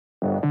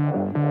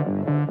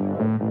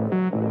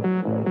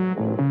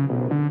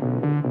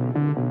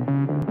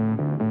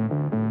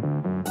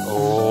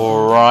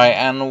Right,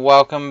 and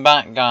welcome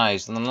back,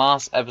 guys. In the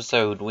last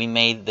episode, we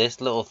made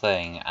this little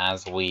thing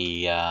as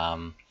we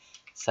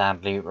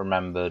sadly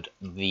remembered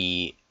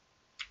the...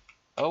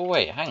 Oh,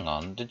 wait, hang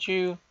on. Did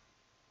you...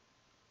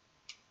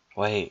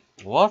 Wait,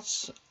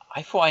 what?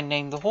 I thought I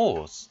named the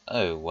horse.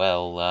 Oh,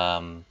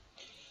 well,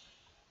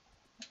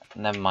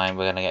 never mind.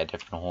 We're going to get a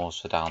different horse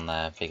for down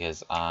there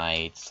because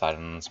I decided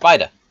on the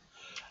spider.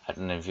 I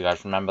don't know if you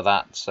guys remember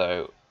that,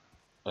 so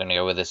we're going to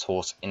go with this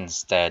horse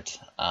instead.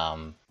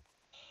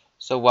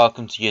 So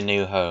welcome to your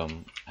new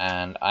home,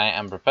 and I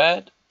am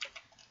prepared.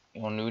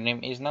 Your new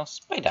name is now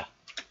Spider.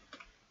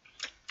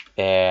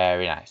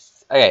 Very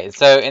nice. Okay,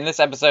 so in this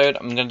episode,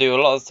 I'm gonna do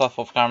a lot of stuff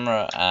off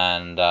camera,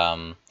 and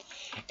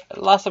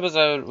last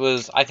episode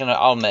was,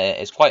 I'll admit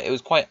it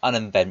was quite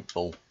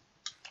uneventful,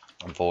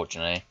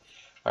 unfortunately.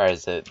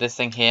 Whereas this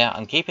thing here,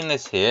 I'm keeping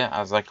this here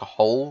as like a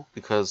whole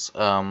because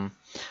I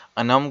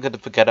know I'm gonna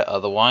forget it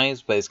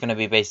otherwise, but it's gonna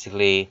be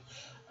basically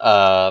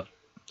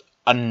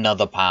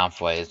another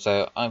pathway.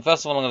 So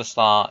first of all, I'm going to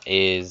start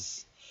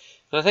is,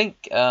 I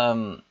think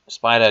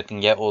Spider can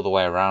get all the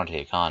way around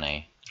here, can't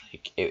he?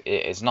 Like,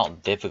 it's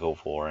not difficult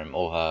for him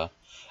or her.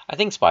 I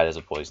think Spider's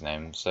a boy's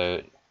name,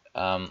 so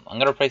I'm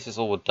going to replace this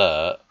all with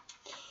dirt.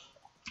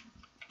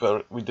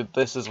 But we did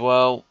this as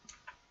well.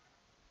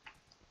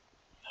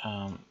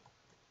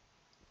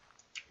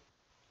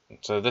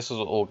 So this is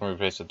all going to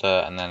be replaced with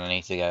dirt, and then I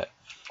need to get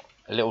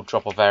a little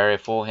drop-off area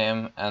for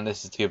him, and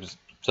this is to give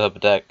observer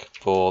deck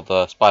for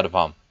the spider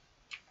farm,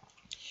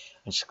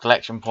 which is a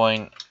collection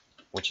point,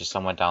 which is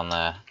somewhere down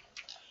there.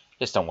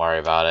 Just don't worry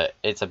about it.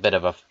 It's a bit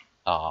of a...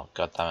 Oh,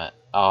 god damn it.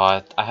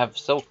 Oh, I have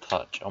silk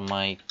touch on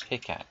my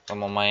pickaxe.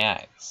 I'm on my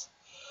axe.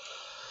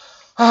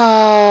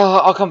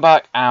 I'll come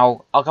back.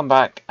 Ow. I'll come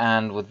back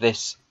and with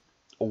this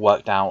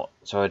worked out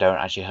so I don't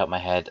actually hurt my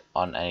head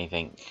on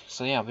anything.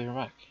 So yeah, I'll be right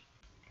back.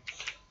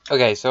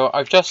 Okay, so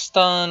I've just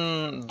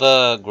done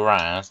the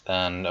grass,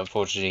 and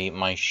unfortunately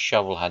my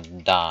shovel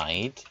had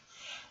died.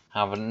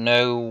 Have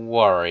no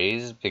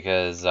worries,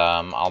 because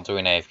I'll do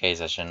an AFK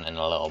session in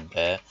a little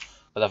bit.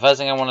 But the first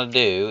thing I want to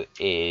do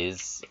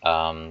is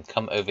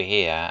come over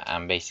here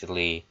and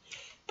basically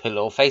put a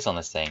little face on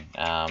this thing.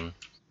 Hang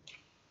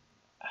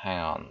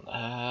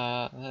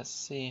on, let's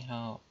see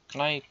how...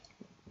 Can I...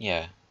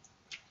 Yeah.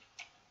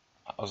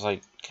 I was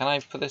like, can I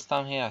put this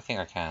down here? I think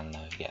I can,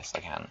 though. Yes, I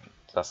can.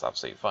 That's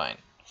absolutely fine.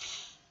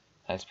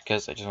 That's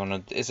because I just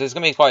want to... It's going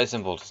to be quite a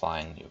simple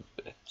design.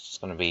 It's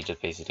going to be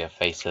just basically a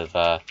face of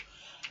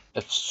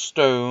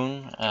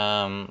stone,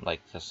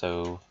 like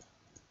so.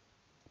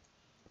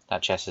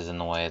 That chest is in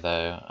the way,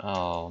 though.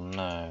 Oh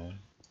no.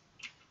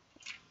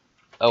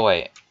 Oh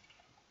wait.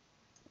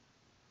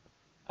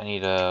 I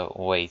need a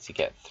way to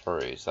get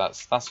through, so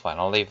that's fine.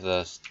 I'll leave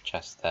the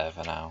chest there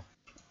for now.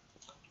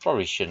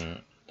 Probably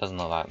shouldn't. Doesn't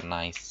look that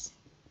nice.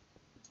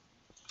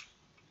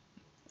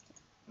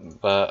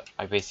 But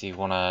I basically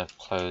want to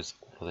close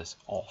all this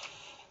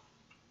off.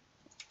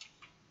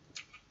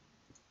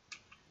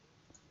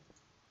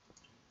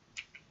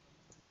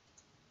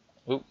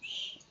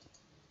 Oops.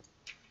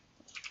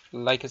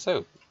 Like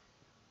so.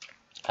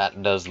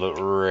 That does look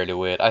really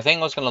weird. I think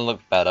what's going to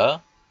look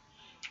better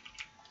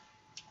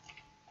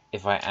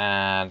if I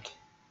add...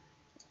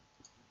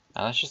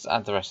 And let's just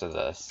add the rest of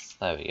this.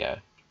 There we go.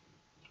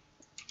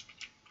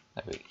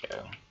 There we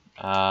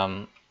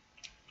go.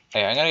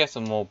 Okay, I'm going to get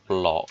some more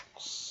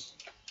blocks.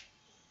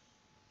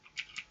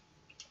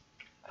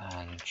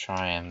 And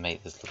try and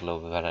make this look a little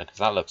bit better, because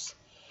that looks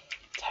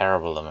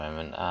terrible at the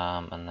moment.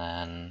 And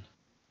then...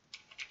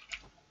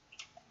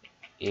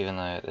 Even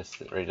though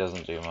this really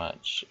doesn't do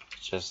much,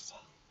 it just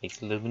makes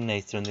it a little bit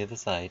nicer on the other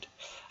side.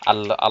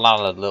 I'll add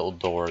a little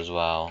door as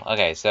well.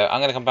 Okay, so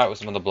I'm going to come back with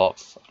some of the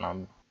blocks,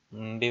 and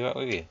I'll be back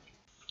with you.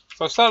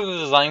 So I started the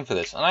design for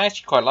this, and I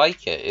actually quite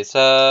like it. It's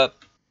a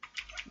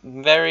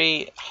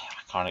very...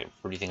 I can't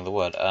really think of the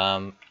word.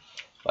 But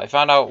I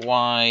found out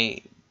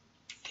why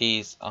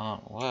these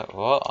aren't...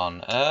 What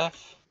on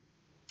earth?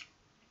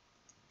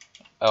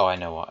 Oh, I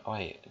know what.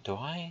 Wait, do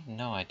I?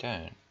 No, I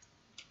don't.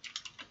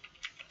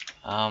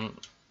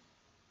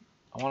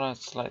 I want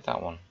to select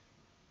that one.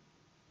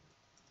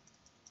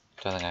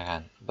 Don't think I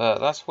can. But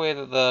that's weird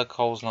that the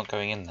coal's not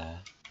going in there.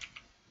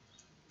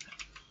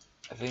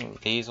 I think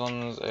these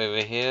ones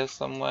over here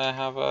somewhere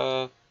have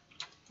a...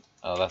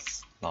 Oh,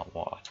 that's not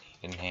what I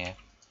need in here.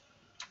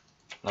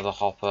 Another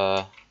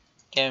hopper.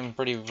 Getting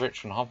pretty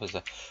rich on hoppers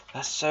there.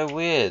 That's so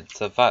weird,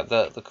 the fact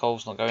that the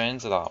coal's not going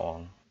into that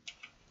one.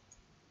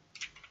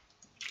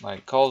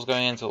 Like, coal's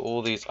going into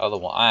all these other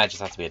ones. I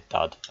just have to be a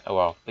dud. Oh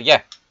well. But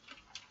yeah.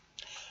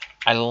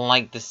 I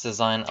like this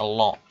design a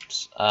lot.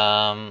 So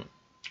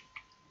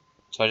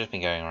I've just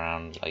been going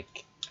around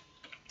like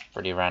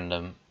pretty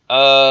random.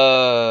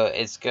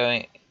 It's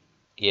going.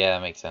 Yeah,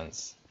 that makes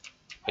sense.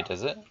 Wait,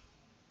 does it?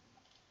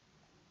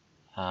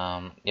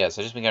 Yeah. So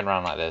I've just been going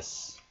around like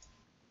this.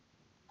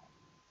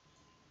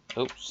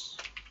 Oops.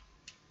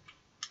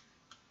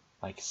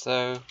 Like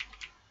so.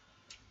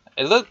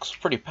 It looks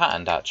pretty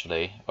patterned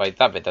actually. Wait,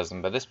 that bit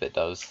doesn't, but this bit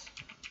does.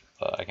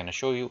 But I can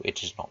assure you,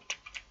 it is not.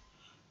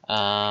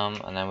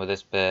 And then with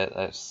this bit,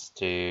 let's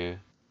do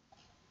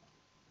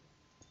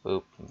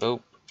boop,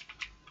 boop.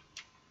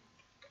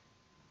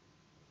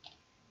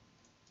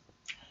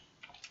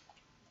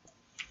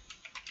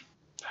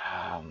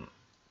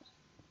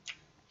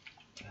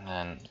 And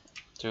then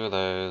 2 of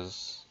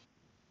those.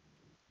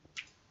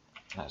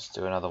 Let's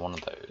do another one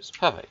of those.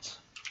 Perfect.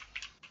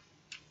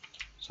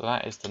 So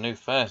that is the new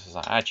furnaces.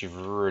 I actually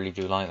really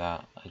do like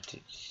that. I do.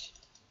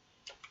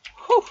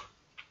 Whew.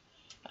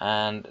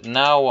 And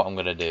now what I'm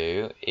going to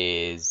do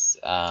is,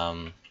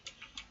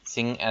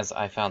 seeing as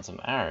I found some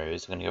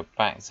arrows, I'm going to go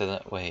back to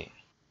the... Wait.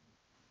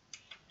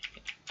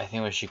 I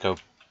think we should go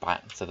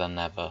back to the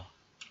Nether.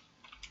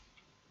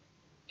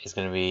 It's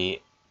going to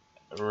be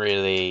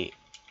really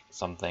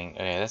something.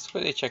 Okay, let's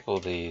quickly check all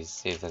these,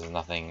 see if there's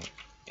nothing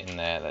in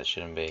there that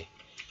shouldn't be.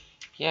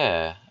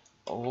 Yeah.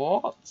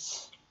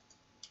 What?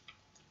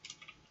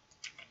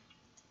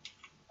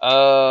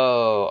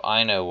 Oh,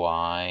 I know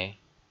why.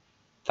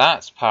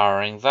 That's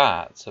powering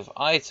that. So if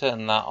I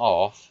turn that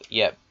off,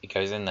 yep, it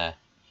goes in there.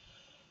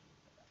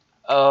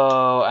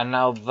 Oh, and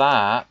now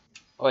that...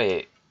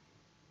 Wait.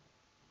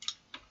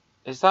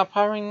 Is that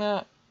powering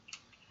that?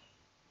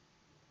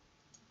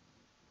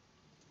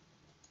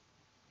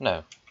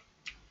 No.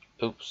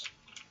 Oops.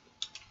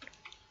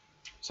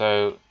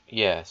 So,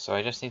 yeah, so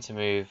I just need to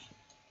move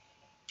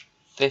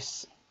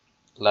this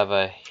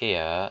lever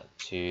here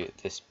to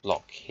this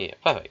block here.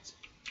 Perfect.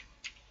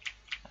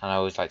 And I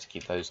always like to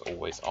keep those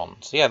always on.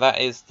 So yeah,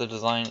 that is the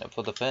design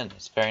for the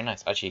furnace. Very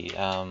nice. Actually,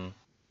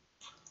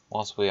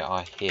 whilst we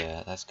are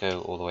here, let's go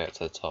all the way up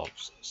to the top.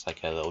 So it's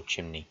like a little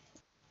chimney.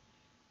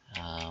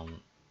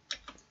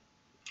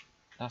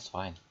 That's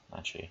fine,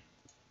 actually.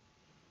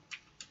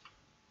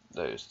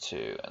 Those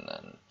 2, and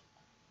then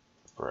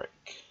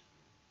brick.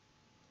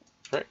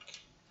 Brick.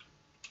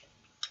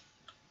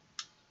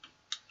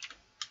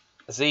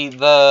 See,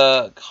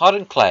 the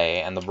hardened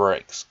clay and the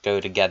bricks go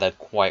together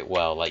quite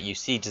well. Like, you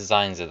see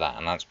designs of that,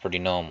 and that's pretty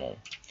normal.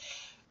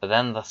 But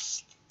then the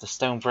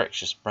stone bricks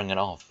just bring it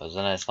off. And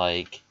then it's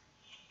like...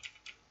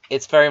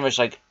 It's very much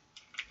like...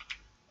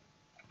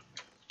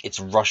 It's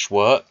rush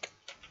work,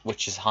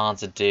 which is hard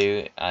to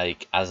do,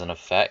 like, as an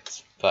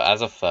effect. But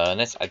as a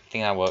furnace, I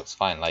think that works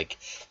fine. Like,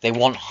 they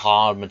want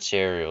hard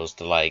materials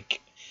to,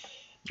 like,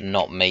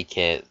 not make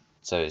it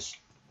so it's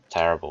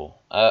terrible.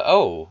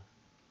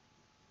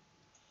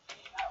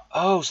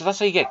 Oh, so that's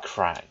how you get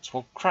cracked.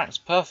 Well, crack's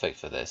perfect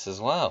for this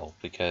as well,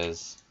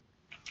 because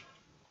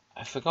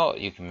I forgot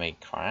you can make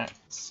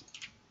cracks.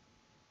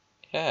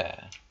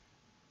 Yeah.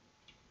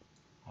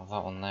 Oh,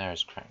 that one there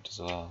is cracked as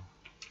well.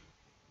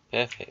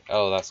 Perfect.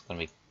 Oh, that's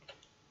gonna be...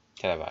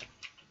 Get that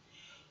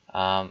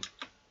back.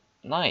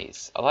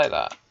 Nice. I like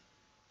that.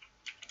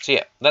 So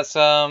yeah, that's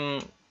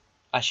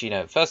actually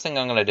no. First thing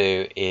I'm gonna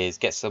do is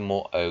get some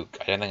more oak.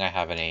 I don't think I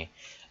have any.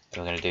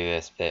 We're gonna do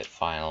this bit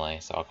finally,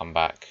 so I'll come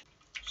back.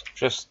 So I've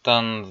just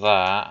done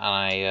that,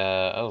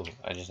 and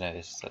I just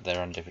noticed that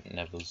they're on different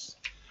levels.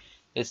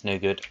 It's no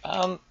good.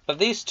 But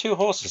these 2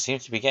 horses seem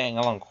to be getting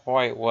along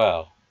quite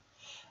well.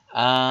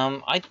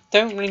 I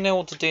don't really know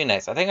what to do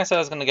next. I think I said I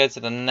was going to go to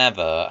the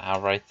Nether.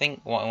 However, I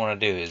think what I want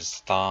to do is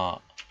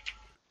start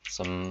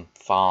some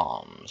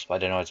farms, but I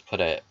don't know where to put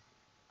it.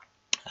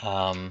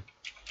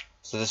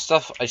 So the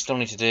stuff I still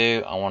need to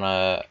do,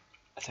 I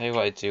tell you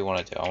what I do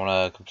want to do. I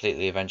want to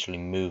completely eventually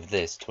move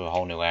this to a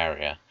whole new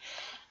area.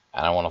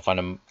 And I want to find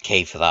a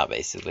cave for that,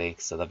 basically.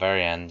 So at the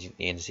very end,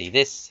 you can see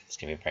this. It's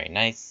going to be very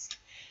nice.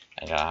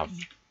 I'm going to have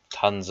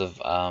tons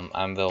of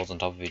anvils on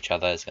top of each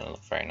other. It's going to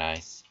look very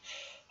nice.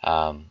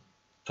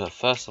 But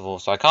first of all,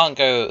 so I can't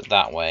go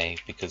that way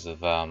because of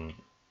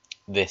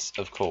this,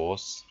 of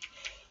course.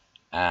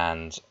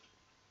 And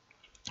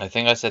I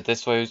think I said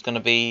this way was going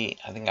to be...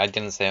 I think I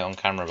didn't say it on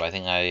camera, but I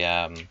think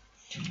I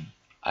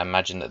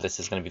imagine that this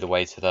is going to be the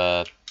way to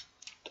the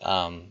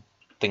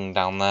thing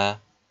down there.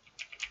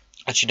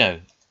 Actually, no.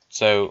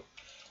 So,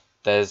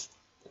 there's...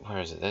 Where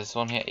is it? There's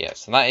one here? Yeah,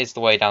 so that is the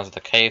way down to the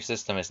cave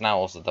system. It's now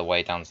also the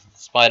way down to the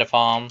spider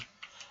farm.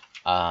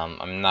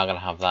 I'm now going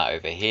to have that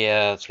over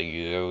here. So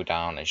you go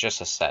down. It's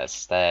just a set of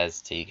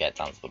stairs till you get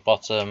down to the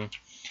bottom.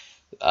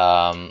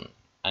 I'm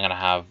going to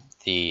have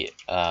the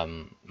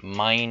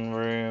mine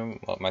room.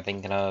 What am I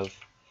thinking of?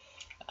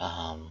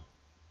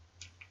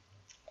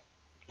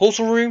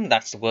 Portal room?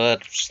 That's the word.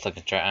 I'm just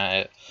looking straight at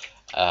it.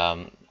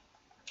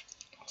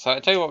 So I'll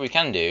tell you what we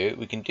can do.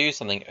 We can do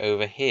something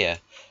over here.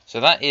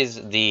 So that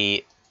is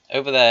the...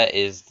 Over there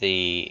is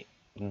the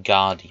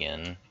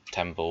Guardian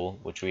Temple,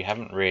 which we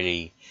haven't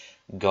really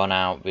gone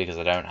out because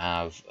I don't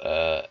have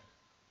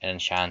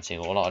enchanting,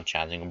 or not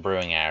enchanting, or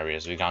brewing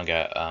areas. We can't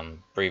get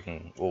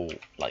breathing wall,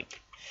 like...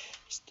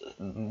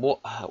 What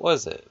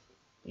is it?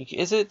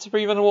 Is it to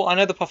breathe underwater? I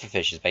know the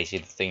pufferfish is basically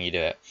the thing you do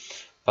it.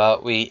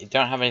 But we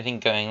don't have anything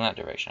going in that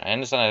direction. I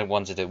understand I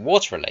wanted it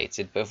water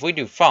related, but if we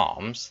do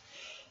farms...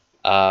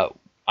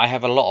 I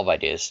have a lot of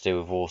ideas to do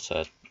with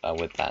water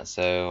with that,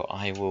 so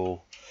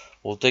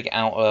we'll dig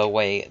out a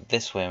way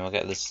this way and we'll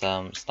get this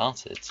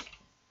started.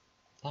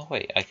 Oh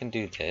wait, I can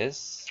do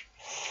this.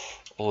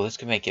 Oh, this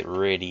could make it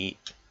really...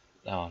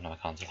 Oh no, I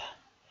can't do that.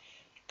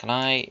 Can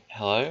I...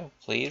 Hello,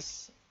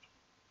 please?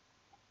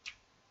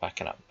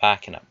 Backing up,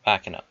 backing up,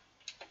 backing up.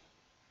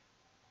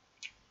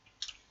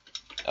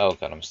 Oh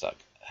god, I'm stuck.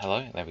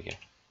 Hello? There we go.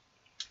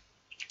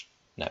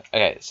 No.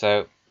 Okay,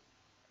 so...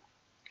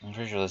 I'm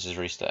pretty sure this is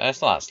restart.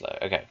 It's not that slow.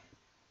 Okay.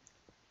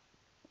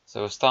 So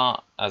we'll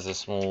start as a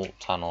small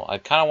tunnel. I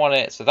kind of want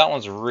it... So that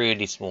one's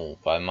really small,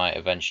 but I might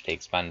eventually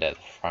expand it at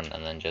the front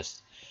and then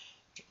just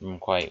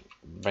quite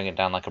bring it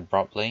down like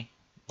abruptly,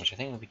 which I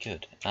think would be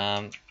good.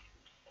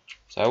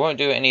 So I won't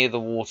do any of the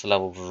water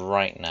levels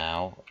right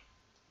now,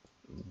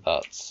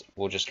 but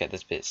we'll just get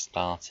this bit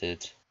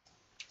started.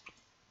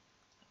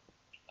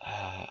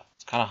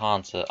 It's kind of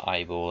hard to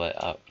eyeball it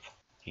up.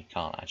 You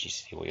can't actually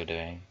see what you're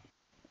doing.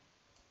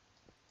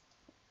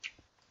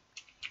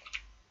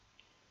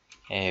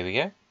 Here we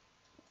go.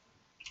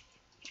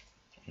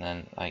 And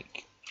then,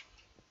 like,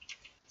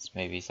 it's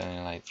maybe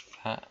something like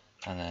that,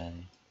 and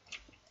then...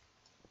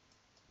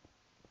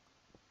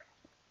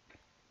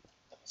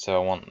 So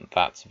I want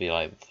that to be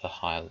like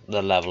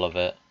the level of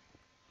it.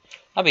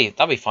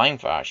 That'd be fine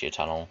for actually a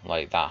tunnel,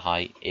 like that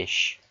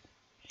height-ish.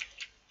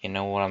 You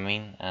know what I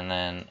mean? And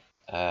then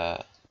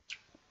let's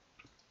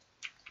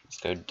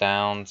go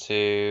down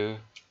to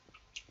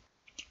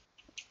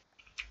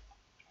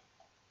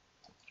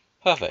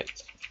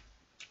perfect.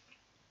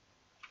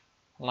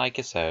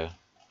 Like so.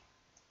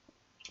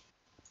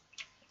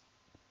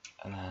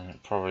 And then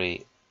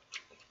probably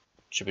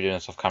should be doing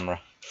this off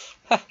camera.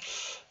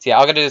 So yeah,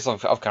 I'm gonna do this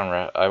off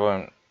camera. I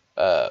won't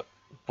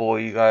bore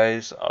you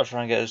guys. I'll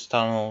try and get this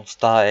tunnel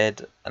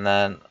started, and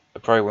then I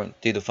probably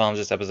won't do the farms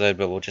this episode,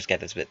 but we'll just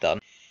get this bit done.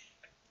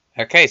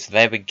 Okay, so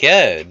there we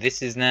go.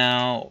 This is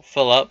now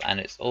full up, and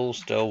it's all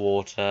still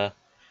water.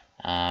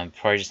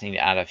 Probably just need to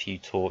add a few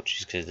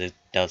torches because it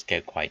does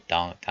get quite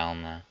dark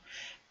down there.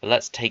 But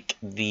let's take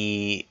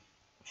the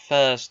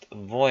first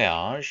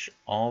voyage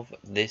of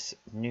this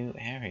new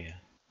area.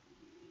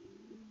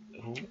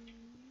 Ooh.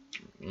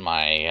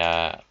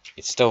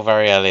 It's still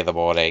very early in the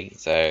morning,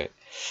 so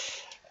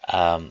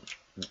my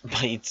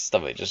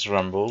stomach just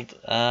rumbled.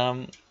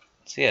 So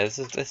yeah, this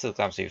looks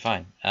absolutely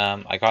fine.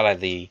 I got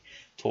like the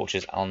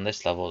torches on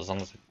this level as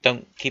long as I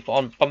don't keep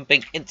on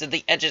bumping into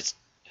the edges.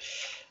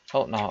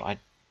 Oh no, I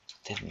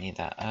didn't need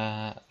that.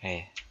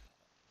 Okay.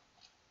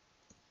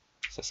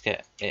 So let's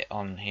get it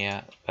on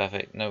here.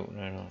 Perfect.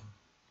 No.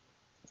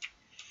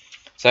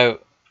 So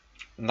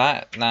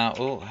that now.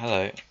 Oh,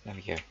 hello. There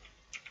we go.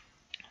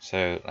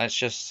 So let's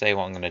just say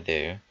what I'm going to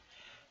do.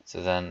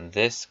 So then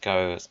this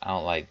goes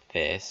out like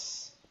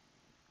this.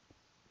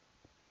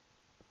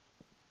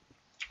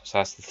 So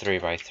that's the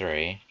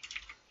 3x3.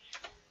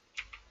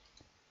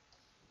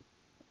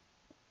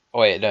 Oh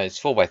wait, no, it's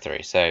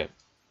 4x3. So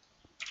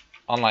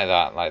on like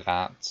that.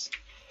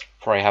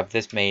 Probably have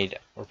this made,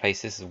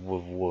 replace this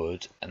with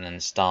wood, and then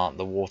start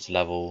the water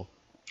level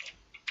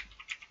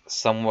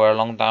somewhere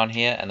along down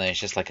here, and then it's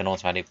just like an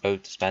automatic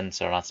boat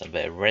dispenser. I'll add some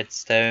bit of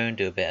redstone,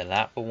 do a bit of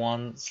that for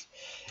once.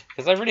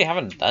 Because I really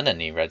haven't done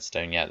any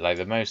redstone yet. Like,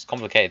 the most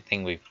complicated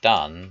thing we've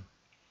done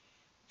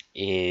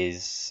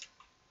is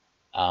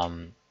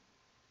the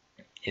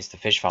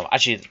fish farm.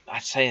 Actually,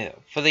 I'd say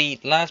for the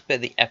last bit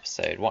of the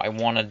episode, what I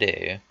want to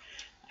do,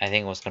 I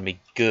think what's going to be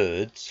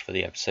good for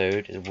the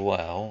episode as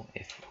well,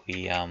 if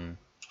we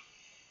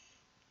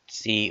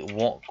see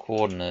what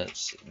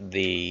coordinates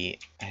the...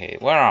 Okay,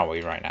 where are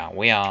we right now?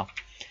 We are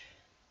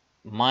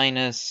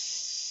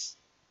minus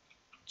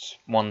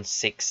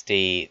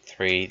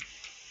 163,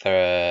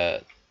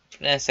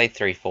 let's say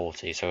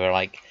 340. So we're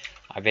like,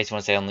 I basically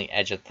want to say on the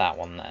edge of that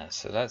one there.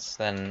 So let's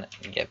then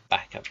get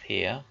back up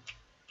here.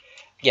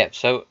 Yeah,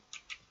 so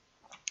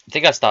I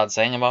think I started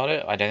saying about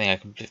it. I don't think I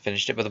completely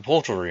finished it, but the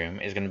portal room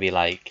is going to be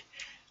like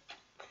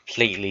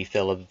completely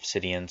filled with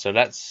obsidian. So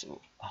let's...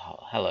 Oh,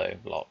 hello,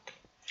 block.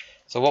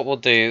 So what we'll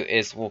do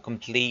is we'll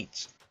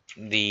complete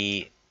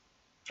the...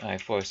 I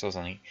thought I saw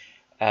something.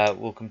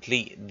 We'll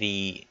complete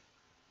the...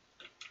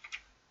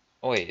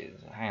 Oh wait,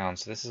 hang on.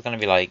 So this is going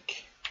to be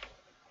like...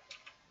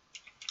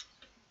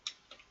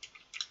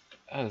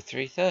 Oh,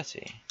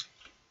 330.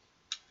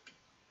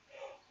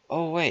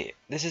 Oh wait,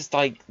 this is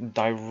like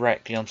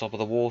directly on top of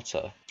the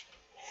water.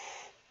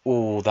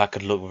 Oh, that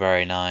could look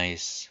very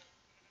nice.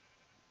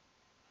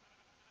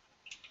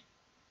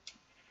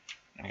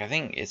 Like, I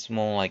think it's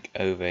more like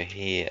over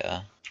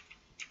here.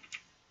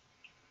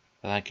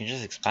 But I can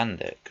just expand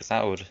it, because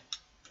that would...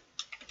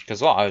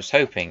 Because what I was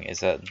hoping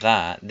is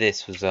that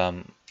this was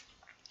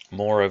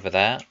more over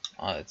there.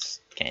 Oh,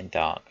 it's getting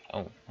dark.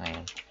 Oh, hang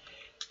on.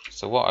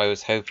 So what I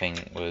was hoping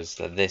was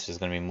that this was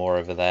going to be more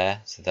over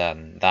there, so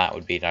then that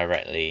would be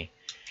directly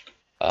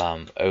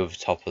over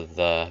top of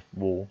the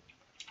wall.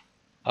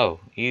 Oh,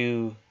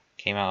 you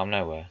came out of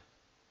nowhere.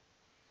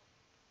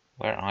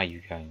 Where are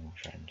you going, my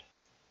friend?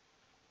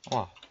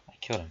 Oh, I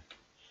killed him.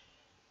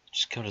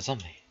 Just killed a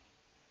zombie.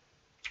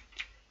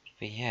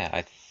 But yeah,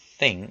 I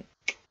think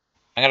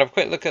I'm gonna have a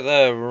quick look at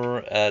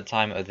the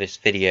time of this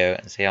video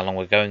and see how long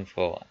we're going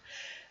for,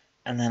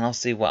 and then I'll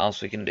see what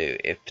else we can do,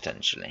 if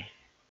potentially.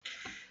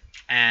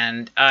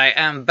 And I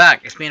am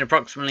back. It's been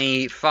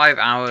approximately 5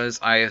 hours.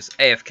 I was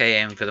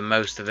AFKing for the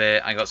most of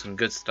it. I got some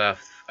good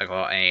stuff. I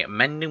got a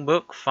mending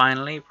book,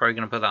 finally. Probably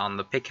going to put that on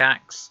the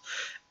pickaxe.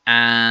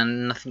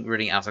 And nothing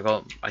really else.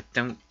 I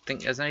don't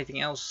think there's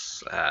anything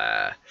else.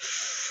 I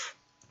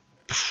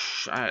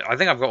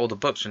think I've got all the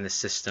books from this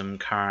system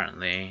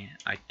currently.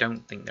 I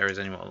don't think there is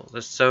any more.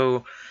 There's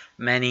so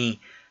many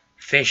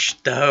fish,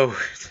 though.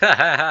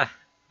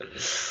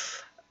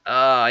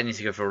 I need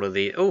to go for all of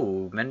the.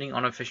 Oh, mending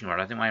on a fishing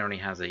rod. I think mine already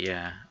has it.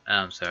 Yeah.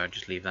 So I'll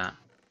just leave that.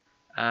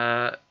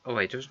 Oh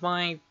wait, does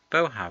my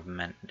bow have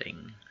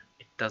mending?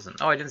 It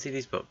doesn't. Oh, I didn't see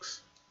these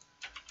books.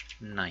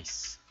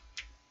 Nice.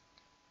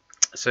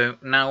 So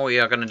now we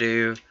are going to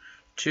do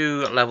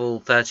 2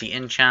 level 30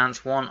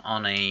 enchants. One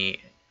on a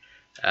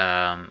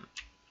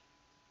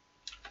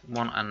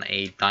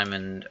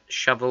diamond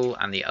shovel,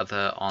 and the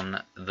other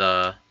on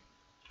the.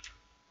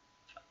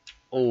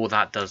 Oh,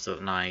 that does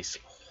look nice.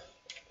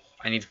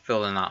 I need to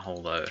fill in that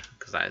hole though,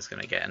 because that is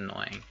going to get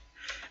annoying.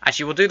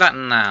 Actually, we'll do that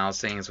now,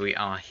 seeing as we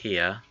are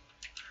here.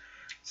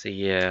 So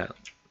yeah,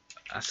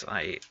 that's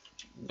like,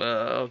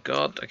 oh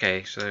god.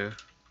 Okay, so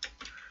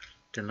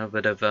do a little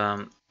bit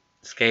of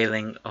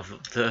scaling of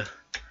the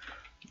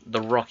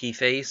rocky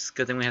face.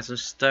 Good thing we had some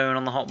stone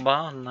on the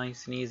hotbar,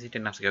 nice and easy.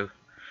 Didn't have to go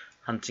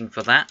hunting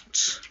for that.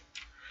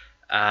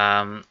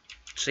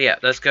 So yeah,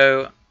 let's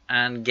go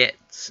and get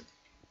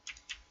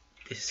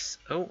this.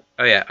 Oh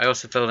yeah, I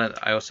also filled it.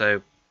 I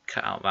also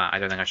cut out that. I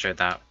don't think I showed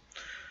that.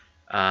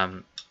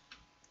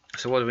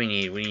 So what do we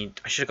need?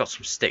 I should have got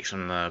some sticks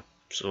from the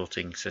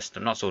sorting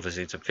system. Not sorting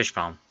system, fish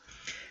farm.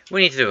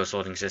 We need to do a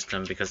sorting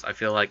system because I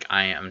feel like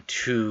I am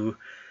too.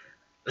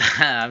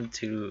 I'm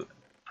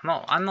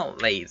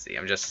not lazy.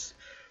 I'm just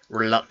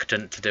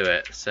reluctant to do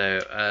it.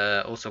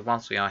 So also,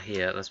 whilst we are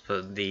here, let's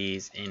put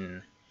these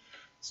in.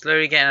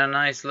 Slowly getting a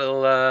nice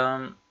little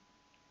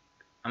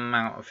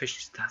amount of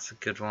fish. That's a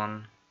good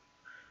one.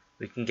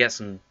 We can get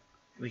some.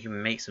 We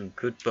can make some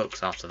good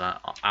books after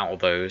that out of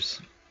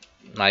those,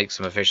 like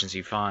some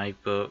efficiency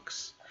 5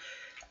 books.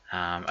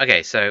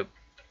 Okay, so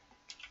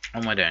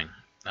what am I doing?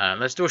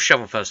 Let's do a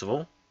shovel first of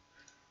all.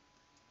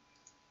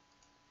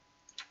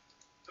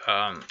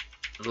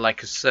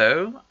 Like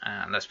so,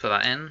 and let's put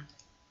that in.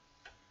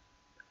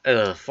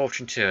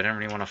 Fortune 2. I don't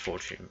really want a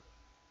fortune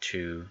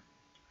 2.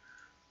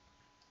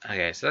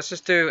 Okay, so let's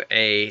just do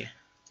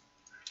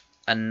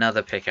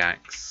another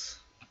pickaxe.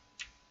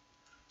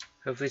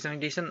 Hopefully something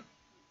decent.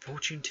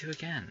 Fortune 2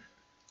 again.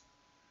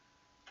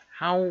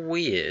 How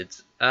weird.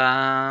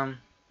 Screw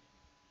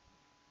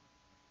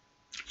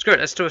it.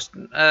 Let's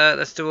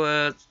do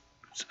a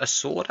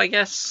sword, I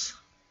guess.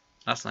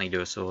 That's how you do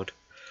a sword.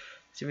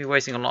 Seem to be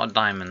wasting a lot of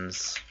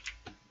diamonds.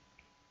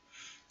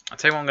 I'll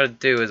tell you what I'm going to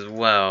do as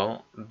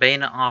well.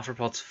 Bayonet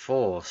Arthropods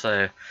 4.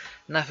 So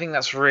nothing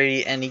that's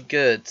really any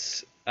good.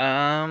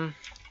 Don't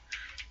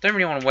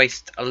really want to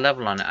waste a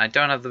level on it. I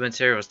don't have the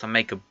materials to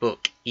make a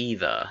book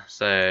either.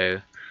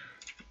 So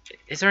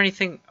is there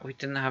anything we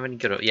didn't have any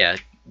good? Yeah,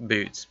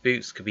 boots.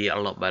 Boots could be a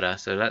lot better.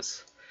 So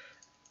let's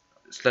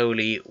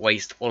slowly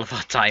waste all of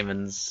our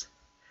diamonds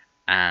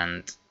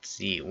and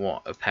see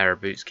what a pair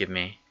of boots give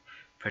me.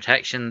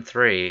 Protection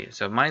 3.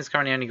 So mine's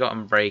currently only got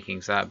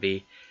unbreaking, so that'd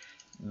be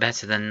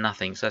better than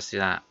nothing. So let's do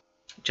that.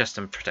 Just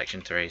in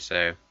protection 3.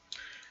 So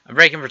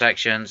unbreaking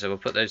protection. So we'll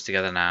put those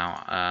together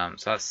now.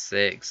 So that's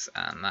 6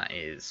 and that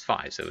is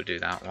 5. So we'll do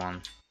that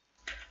one.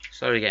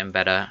 Slowly getting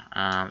better.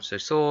 So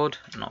sword,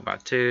 not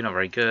bad 2, not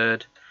very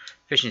good.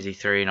 Efficiency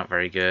 3, not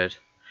very good.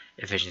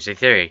 Efficiency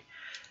 3.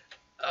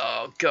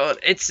 Oh god,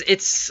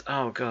 it's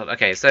oh god.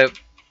 Okay, so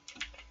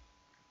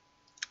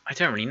I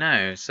don't really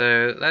know.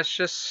 So let's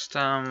just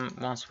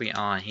whilst we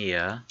are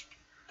here.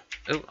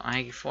 Oh,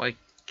 I thought I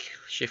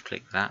shift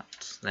click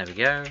that. There we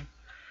go.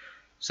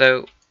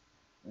 So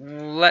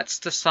let's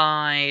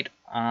decide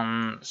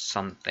on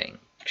something.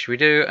 Should we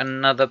do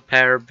another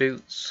pair of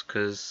boots?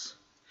 Because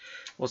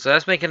also,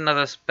 let's make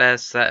another spare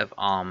set of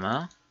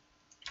armor.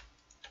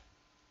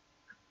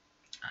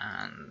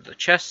 And the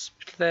chest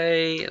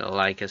plate,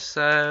 like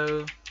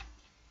so.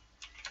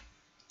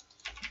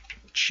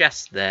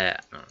 Chest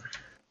there.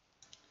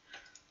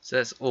 So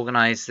let's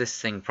organize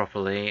this thing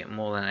properly,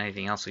 more than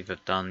anything else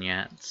we've done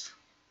yet.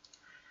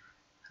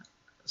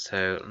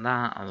 So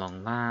that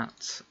along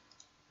that.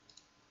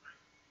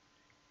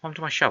 What happened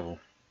to my shovel?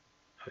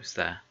 Oh, it's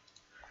there.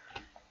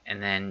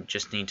 And then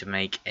just need to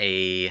make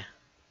a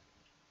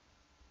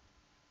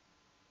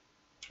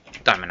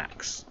diamond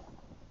axe.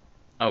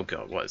 Oh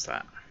god, what is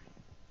that?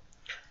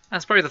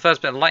 That's probably the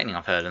first bit of lightning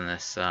I've heard in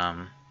this.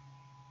 I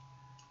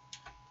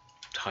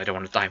don't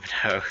want a diamond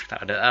hoe.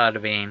 That would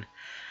have been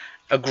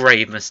a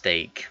grave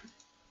mistake.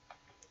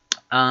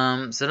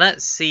 So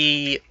let's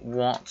see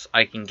what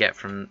I can get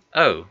from.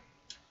 Oh,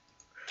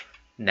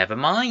 never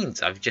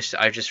mind. I've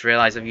just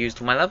realised I've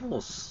used all my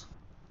levels.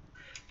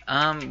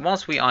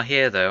 Whilst we are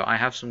here though, I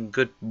have some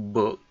good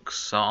books,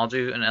 so I'll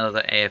do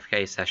another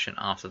AFK session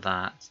after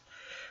that.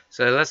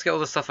 So let's get all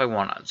the stuff I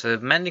want. So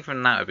mending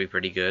from that would be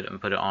pretty good,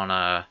 and put it on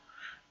a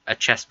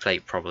chest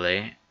plate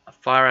probably.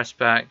 Fire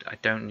aspect, I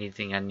don't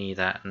think I need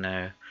that,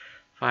 no.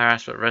 Fire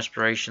aspect,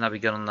 respiration, that'd be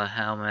good on the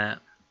helmet.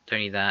 Don't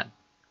need that.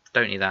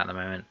 Don't need that at the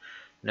moment.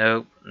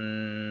 Nope.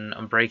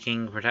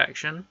 Unbreaking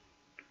protection.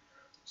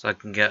 So I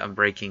can get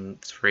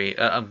unbreaking 3,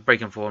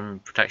 unbreaking 4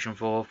 and protection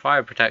 4.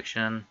 Fire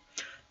protection.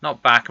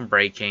 Not back and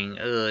breaking.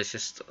 Ugh, it's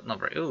just not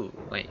very. Ooh,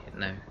 wait,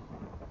 no.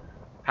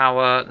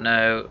 Power,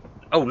 no.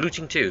 Oh,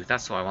 looting 2,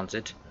 that's what I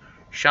wanted.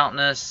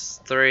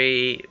 Sharpness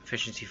 3,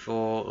 efficiency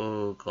 4.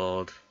 Oh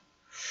god.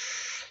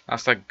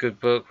 That's that good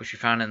book which we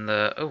found in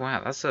the. Oh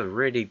wow, that's a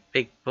really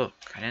big book.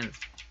 I didn't.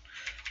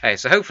 Okay,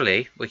 so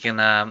hopefully we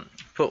can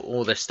put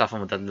all this stuff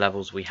on with the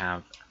levels we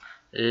have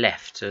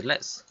left. So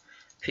let's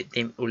put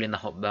them all in the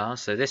hotbar.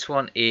 So this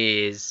one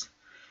is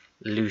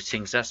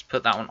looting. So let's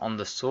put that one on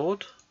the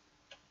sword.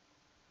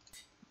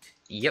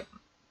 Yep.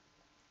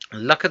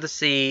 Luck of the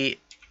Sea.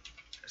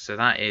 So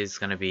that is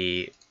going to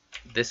be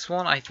this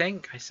one, I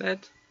think I said.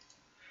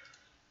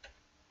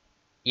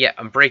 Yeah,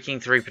 I'm breaking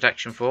 3,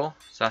 protection 4.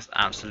 So that's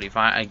absolutely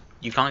fine.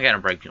 You can't get a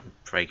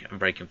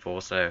breaking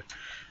 4, so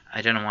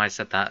I don't know why I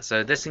said that.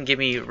 So this can give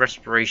me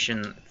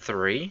respiration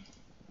 3.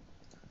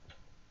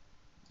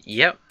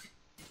 Yep.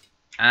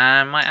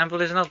 And my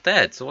anvil is not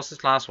dead. So what's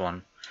this last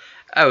one?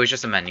 Oh, it's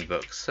just a menu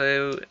book.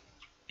 So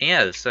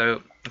yeah,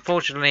 so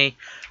unfortunately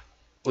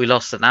we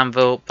lost an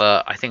anvil,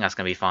 but I think that's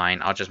going to be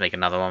fine. I'll just make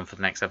another one for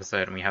the next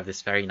episode, and we have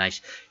this very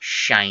nice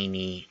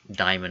shiny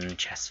diamond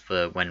chest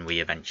for when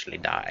we eventually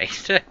die.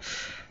 So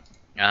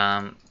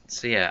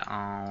yeah,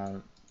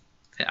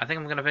 I think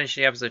I'm going to finish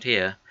the episode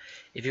here.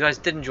 If you guys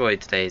did enjoy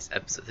today's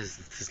episode, this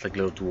is like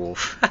a little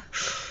dwarf.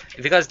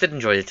 If you guys did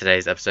enjoy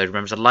today's episode,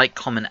 remember to like,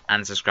 comment,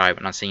 and subscribe,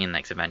 and I'll see you in the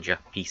next adventure.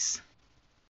 Peace.